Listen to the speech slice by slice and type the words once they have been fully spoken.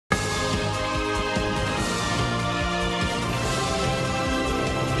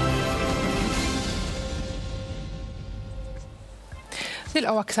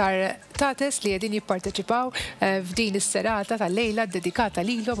Nilqgħu aktar tates li qegħdin jipparteċipaw f'din is-serata tal-lejla dedikata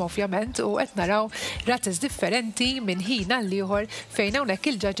lilhom ovvjament u qed naraw rates differenti minn ħin għal ieħor fejn hawnhekk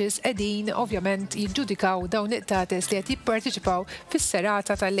il-judges qegħdin ovvjament jiġġudikaw dawn it-tates li qed jipparteċipaw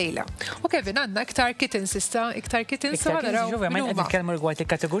fis-serata tal-lejla. U Kevin għandna iktar kittens issa, iktar kittens sa naraw. Ovvjament qed nitkellmu rigward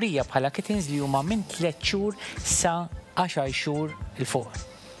il-kategorija bħala kittens li huma minn 3 xhur sa 10 xhur il fuq.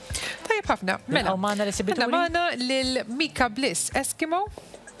 Tajjeb ħafna, mela. Għandna magħna lil Mika Bliss Eskimo,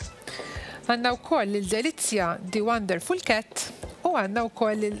 għandna wkoll lil Delizia The Wonderful Cat u għandna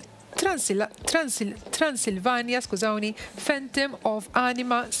wkoll lil Transilvania, skużawni, Phantom of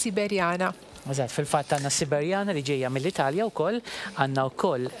Anima Siberjana. Eżatt, fil-fatt għandna Siberjana li ġejja mill-Italja wkoll, għandna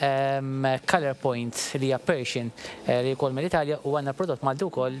wkoll Color Point li hija Persian li wkoll mill-Italja u għandna prodott Malti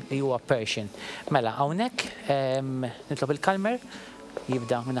wkoll li huwa Persian. Mela hawnhekk nitlob il-Kalmer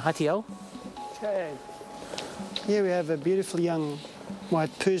jibda minna ħatijaw. Okay. Here we have a beautiful young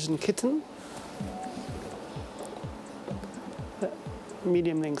white Persian kitten.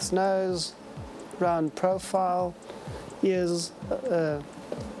 Medium length nose, round profile, ears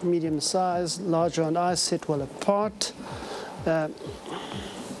medium size, large round eyes set well apart,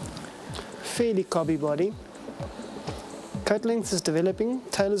 fairly cobby body. Coat length is developing,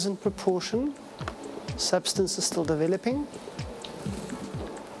 tail is in proportion, substance is still developing.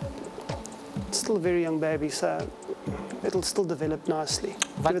 Still a very young baby, so it'll still develop nicely.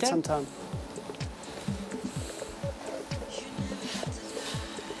 Give it some time.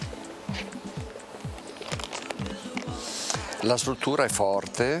 La struttura è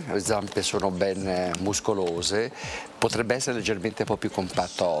forte, le zampe sono ben muscolose, potrebbe essere leggermente un po' più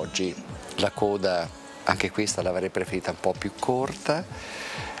compatta oggi. La coda, anche questa l'avrei preferita un po' più corta,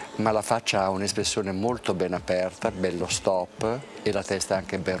 ma la faccia ha un'espressione molto ben aperta, bello stop e la testa è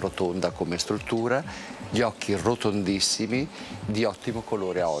anche ben rotonda come struttura, gli occhi rotondissimi, di ottimo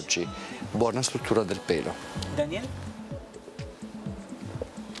colore a oggi. Buona struttura del pelo. Daniel?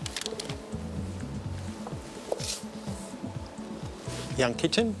 Young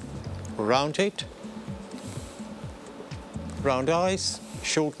kitten, round head, round eyes,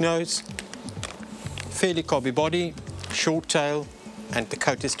 short nose, fairly cobby body, short tail, and the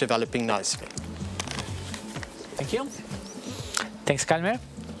coat is developing nicely. Thank you. Thanks, Kalmer.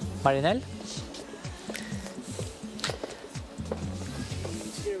 Marinelle?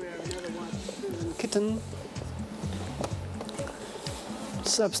 Here we have another white kitten.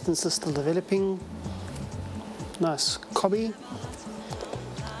 Substance is still developing. Nice cobby.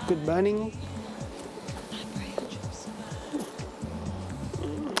 Good boning.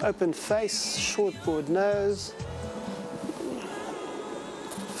 Open face, short broad nose.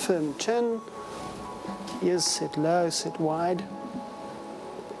 Firm chin, ears set low, set wide.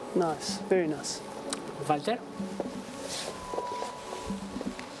 Nice, very nice. Walter?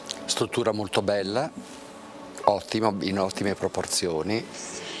 Struttura molto bella, ottima, in ottime proporzioni,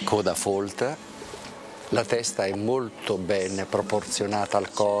 coda folta. La testa è molto ben proporzionata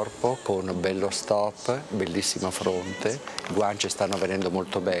al corpo, con un bello stop, bellissima fronte, le guance stanno venendo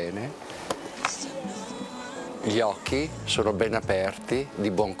molto bene, gli occhi sono ben aperti,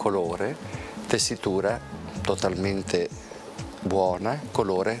 di buon colore, tessitura totalmente buona,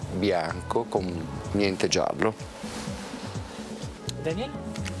 colore bianco con niente giallo. Daniel?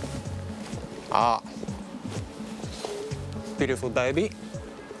 Ah, beautiful baby,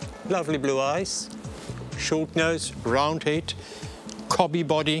 lovely blue eyes. Short nose, round head, cobby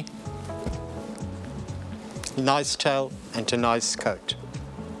body, nice tail and a nice coat.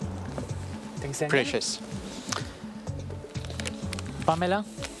 Thanks, Daniel. Precious. Pamela?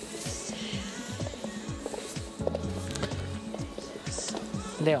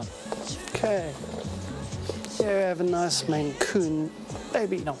 Leon? Okay. Here we have a nice Maincoone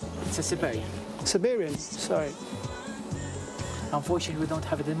baby. No, it's a Siberian. Siberian, sorry. Unfortunately, we don't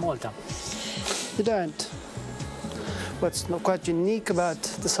have it in Malta. You don't. What's not quite unique about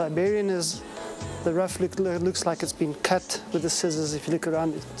the Siberian is the ruff looks like it's been cut with the scissors. If you look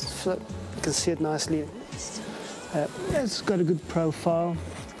around, you can see it nicely. It's got a good profile,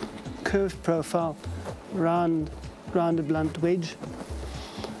 curved profile, rounded blunt wedge.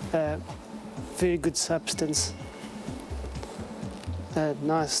 Very good substance.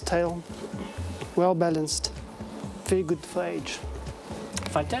 Nice tail, well balanced, very good for age.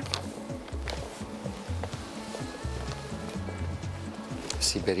 Walter?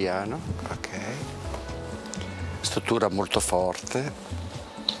 Siberiano, ok. Struttura molto forte,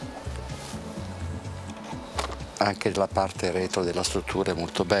 anche la parte retro della struttura è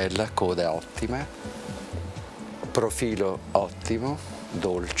molto bella, coda ottima, profilo ottimo,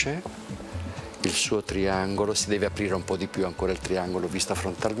 dolce, il suo triangolo, si deve aprire un po' di più ancora il triangolo vista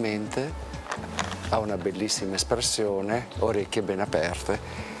frontalmente, ha una bellissima espressione, orecchie ben aperte,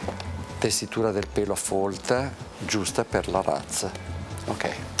 tessitura del pelo a folta, giusta per la razza. Ok.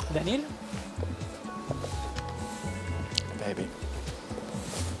 Daniel? Baby.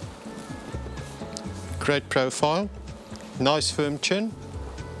 Great profile, nice firm chin,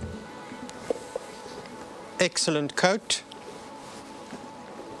 excellent coat,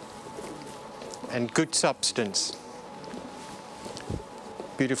 and good substance.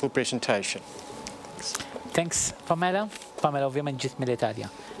 Beautiful presentation. Thanks, Pamela. Pamela ovvjament ġiet mill-Italja.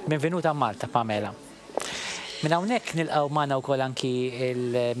 Benvenuta a Malta, Pamela. Minn hawnhekk nilqgħu magħna wkoll anki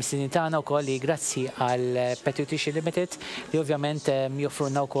il-mistednin tagħna wkoll li grazzi għal Petitution Limited li ovvjament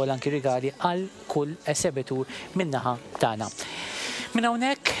joffrulna wkoll anki rigali għal kull esebitur min-naħa tagħna. Minn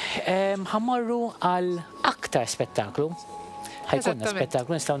hawnhekk ħammorru għal aktar spettaklu. Ħajkonna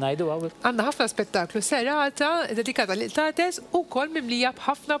spettaklu nistgħu ngħidu għaw. Għandna ħafna spettaklu serata dedikata lil tates u wkoll mimlija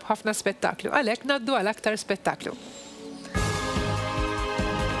b'ħafna spettaklu. Għalhekk ngħaddu għal aktar spettaklu.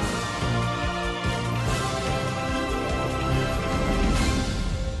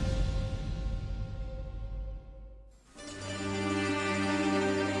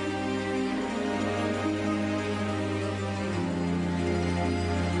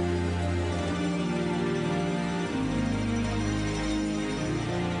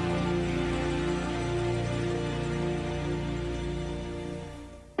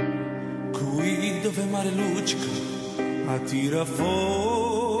 Dove mare luccica attira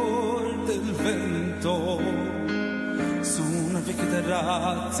forte il vento su una vecchia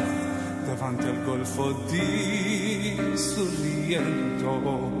terrazza davanti al golfo di Sorrento.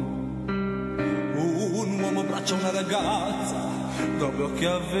 Un uomo abbraccia una ragazza dopo che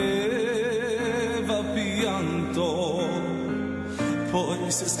aveva pianto,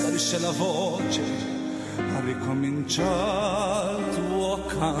 poi si schiarisce la voce a ricominciare il tuo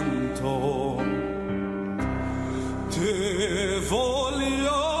canto. Te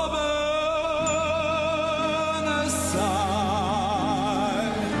voglio bene, sai,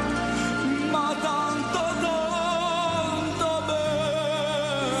 ma tanto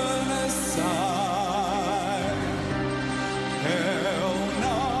bene, sai, è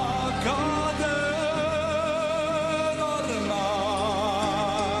una catena ormai,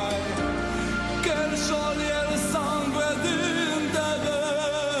 che scioglie il sangue di te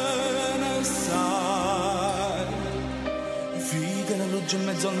bene, sai. Vide la luce in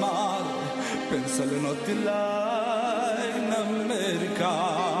mezzo al mare, pensa alle notti là in America,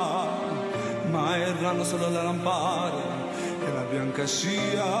 ma erano solo le lampade e la bianca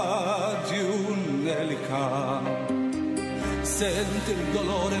scia di un'elica. Senti il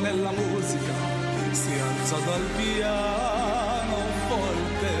dolore nella musica, si alza dal piano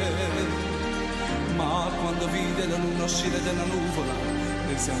forte, ma quando vide la luna uscire dalla nuvola,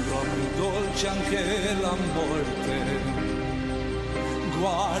 le sembrò più dolce anche la morte.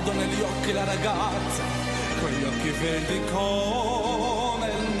 Guardo negli occhi la ragazza, con gli occhi verdi come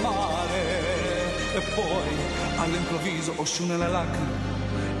il mare, e poi all'improvviso uscì una lacrima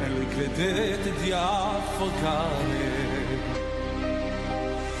e lui credette di affogare.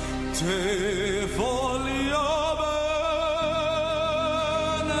 Te voglio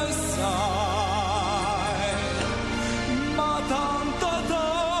bene, sai, ma tanto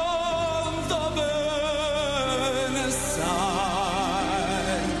bene, sai.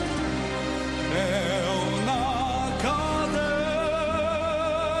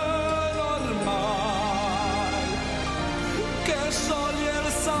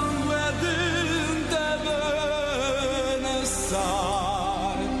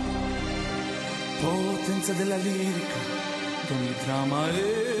 Potenza della lirica, ogni dramma è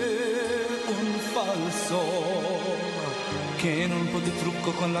un falso, che non può di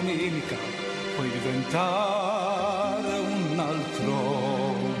trucco con la mimica, puoi diventare un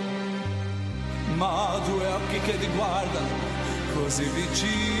altro. Ma due occhi che ti guardano, così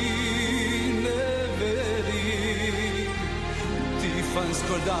vicini e veri, ti fanno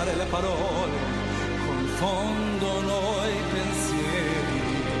scordare le parole, confondono i pensieri.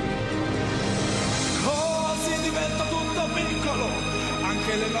 Diventa tutto piccolo,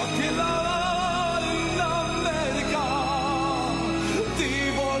 anche le notti là in America. Ti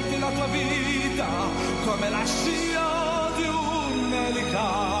volti la tua vita come la scia di un'elica.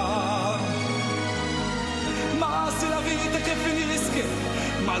 Ma se la vita che finisce,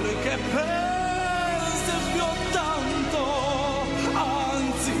 ma lui che pensa più tanto,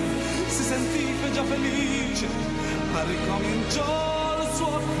 anzi si sentiva già felice, ma ricominciò il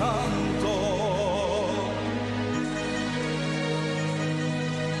suo canto.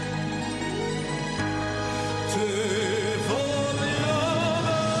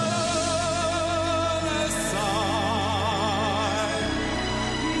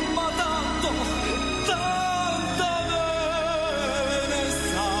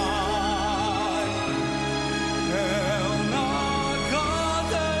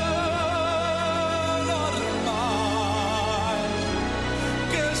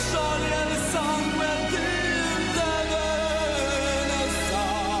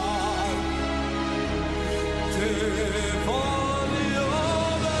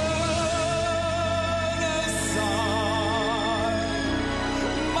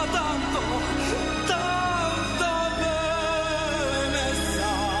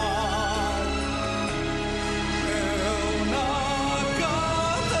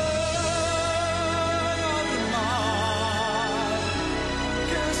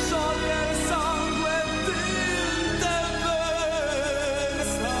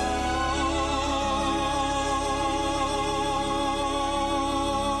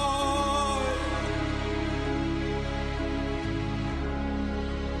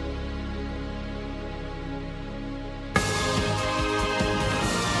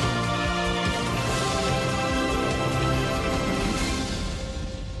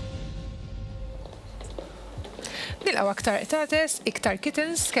 nilqgħu aktar tates, iktar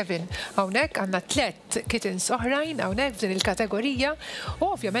kittens, Kevin. Hawnhekk għandna 3 kittens oħrajn hawnhekk f'din il-kategorija u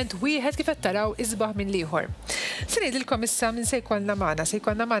ovvjament wieħed kif qed taraw isbaħ minn ieħor. Se ngħidilkom issa min se jkollna magħna. Se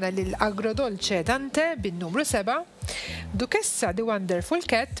jkollna magħna lil Agrodolce Dante bin-numru 7, Duchessa The Wonderful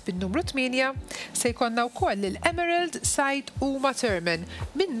Cat bin-numru 8, se jkollna wkoll lil Emerald Sight Uma Thurman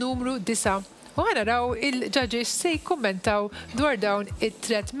bin-numru 9. U ħanaraw il-ġudges se jikkummentaw dwar dawn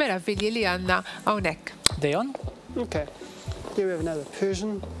it-3 meravilji li għandna hawnhekk. Deon? Okay, here we have another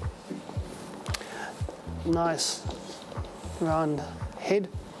Persian. Nice round head,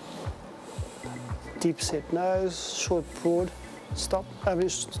 deep set nose, short broad stop,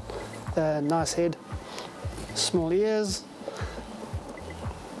 nice head, small ears,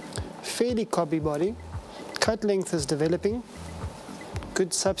 fairly cobby body, coat length is developing,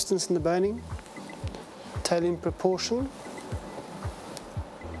 good substance in the boning, tail in proportion.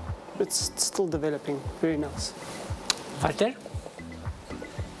 It's still developing, very nice. Walter?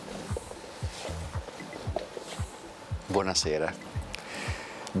 Buonasera.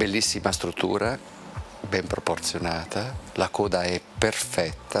 Bellissima struttura, ben proporzionata, la coda è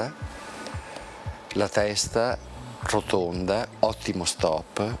perfetta, la testa rotonda, ottimo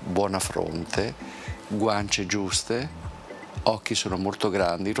stop, buona fronte, guance giuste, occhi sono molto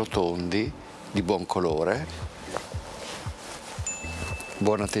grandi, rotondi, di buon colore,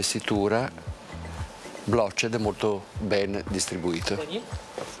 buona tessitura, blocched molto ben distribuito.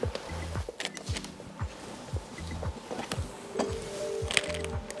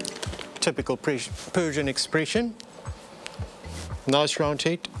 Typical Persian expression. Nice round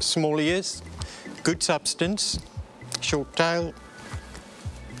head, small ears, good substance, short tail,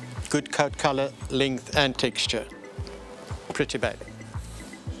 good coat color, length and texture. Pretty baby.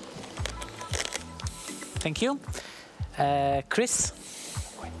 Thank you. Chris?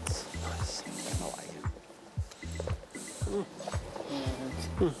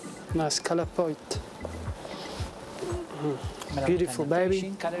 Nice color point. Beautiful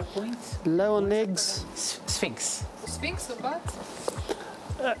baby. Color point. Low on legs. Sphynx. Sphynx or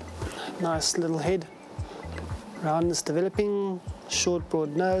what? Nice little head. Roundness developing. Short,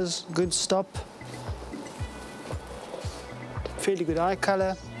 broad nose. Good stop. Fairly good eye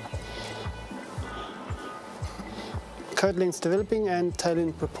color. Coat length developing and tail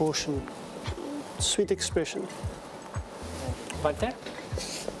in proportion. Sweet expression. Walter?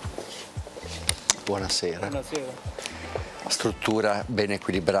 Buonasera. Struttura ben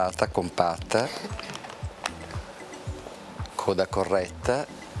equilibrata, compatta, coda corretta,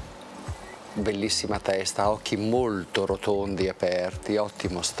 bellissima testa, occhi molto rotondi e aperti,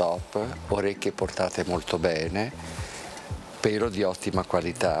 ottimo stop, orecchie portate molto bene, pelo di ottima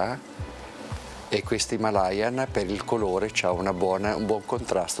qualità e questo Himalayan per il colore ha un buon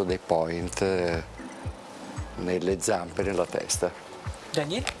contrasto dei point nelle zampe e nella testa.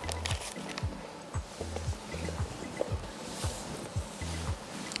 Daniel?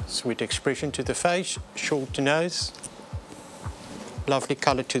 Sweet expression to the face, short nose, lovely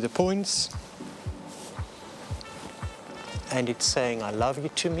color to the points, and it's saying I love you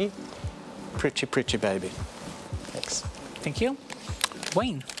to me. Pretty, pretty baby. Thanks. Thank you.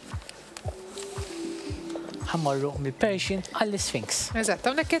 Wayne? Ħammorru mill-Persian għall-Sphynx. Eżatt,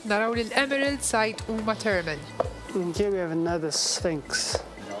 hawnhekk qed naraw lil Emerald Sight Uma Thurman. And here we have another Sphynx.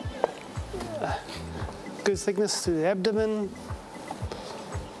 Good thickness to the abdomen.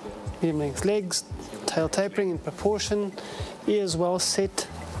 Medium length legs, tail tapering in proportion, ears well set,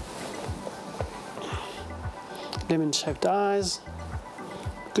 lemon shaped eyes,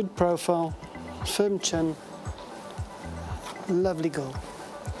 good profile, firm chin, lovely girl.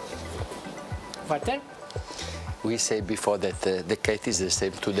 Walter? We said before that the cat is the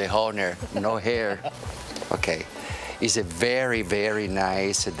same to the owner, no hair. Okay, it's a very, very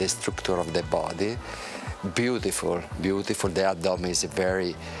nice, the structure of the body. Beautiful, beautiful. The abdomen is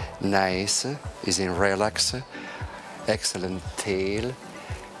very nice, is in relax, excellent tail,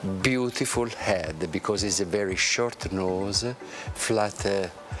 beautiful head because it's a very short nose, flat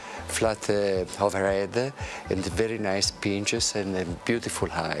overhead, and very nice pinches and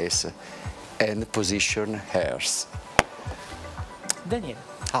beautiful eyes, and position hairs. Daniel?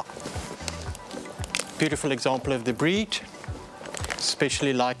 Beautiful example of the breed,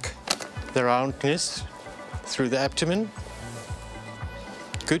 especially like the roundness through the abdomen.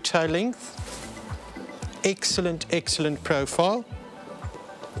 Good tail length, excellent, excellent profile.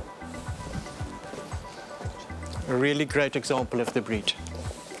 A really great example of the breed.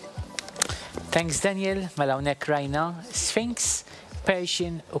 Thanks, Daniel. Mela hawnhekk rajna Sphynx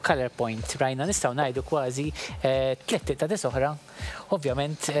Persian u Color Point. Rajna nistgħu ngħidu kważi tliet ta' oħra.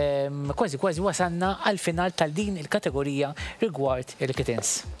 Ovvjament, kważi wasanna għal-final tal-din il-kategorija rigward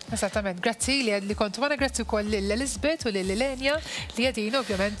il-kittens. Esattament, grazzi li kontu għana, grazzi koll l-Elizabeth u l-Lenja li għedin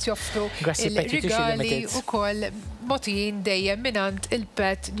ovvjament joffru il-rigali u koll motijin dejjem minant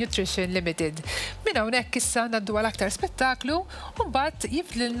il-Pet Nutrition Limited. Minna unek issa naddu għal-aktar spettaklu, un-bat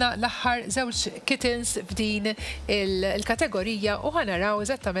jiflilna l-aħħar zewċ kittens f'din il-kategorija u ħanaraw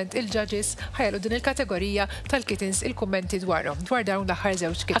eżattament il-judges ħajalu din il-kategorija tal-kittens il-kommenti dwarhom, dwar dawn l-aħħar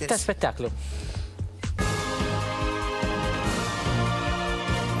zewċ kittens. Aktar spettaklu.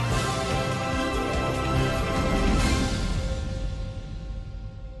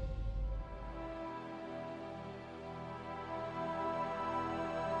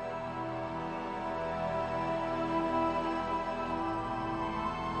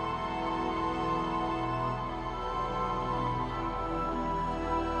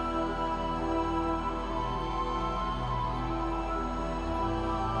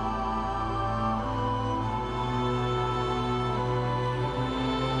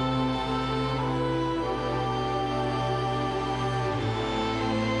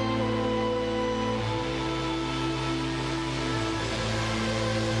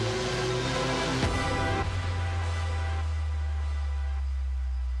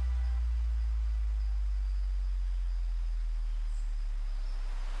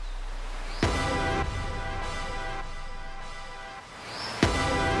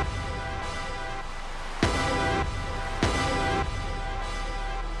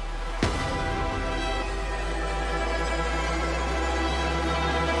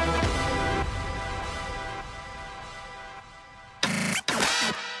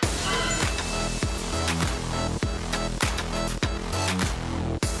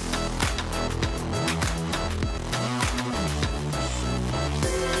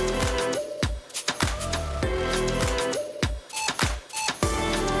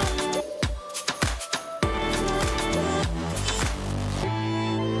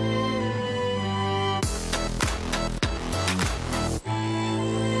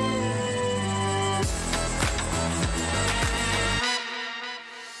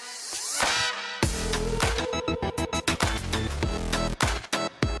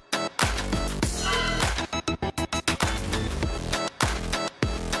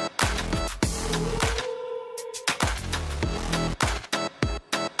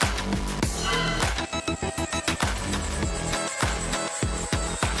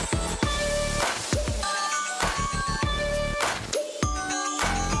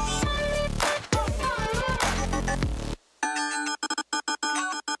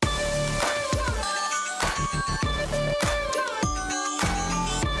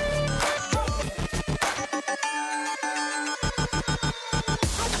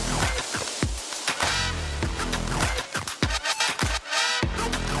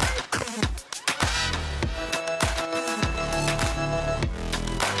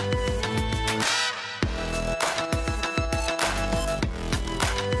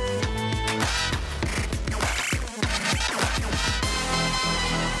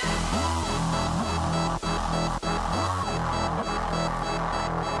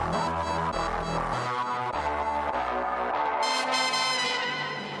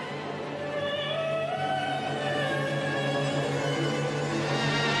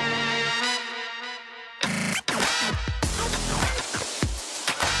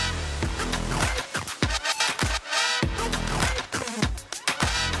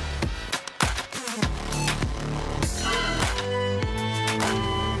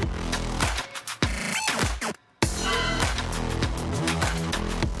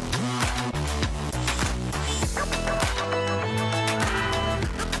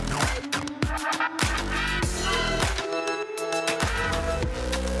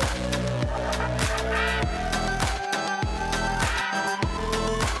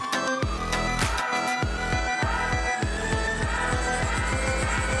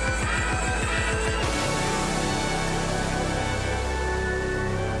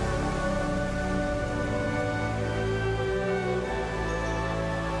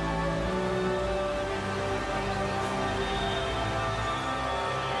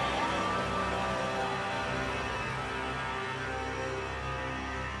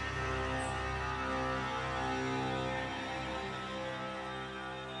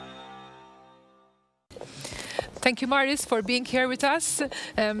 Thank you, Maris, for being here with us.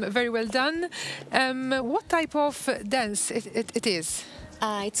 Very well done. What type of dance it is?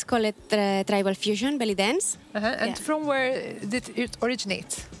 It's called tribal fusion, belly dance. And from where did it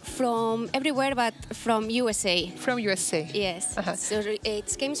originate? From everywhere, but from USA. From USA? Yes. So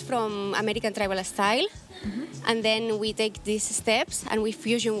it comes from American tribal style. And then we take these steps and we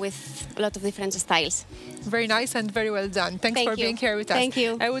fusion with a lot of different styles. Very nice and very well done. Thanks for being here with us. Thank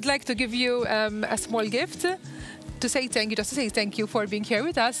you. I would like to give you a small gift to say thank you, just to say thank you for being here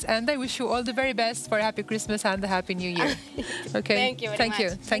with us, and I wish you all the very best for a happy Christmas and a happy New Year. Okay. Thank you very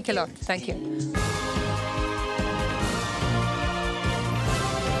much. Thank you a lot. Thank you.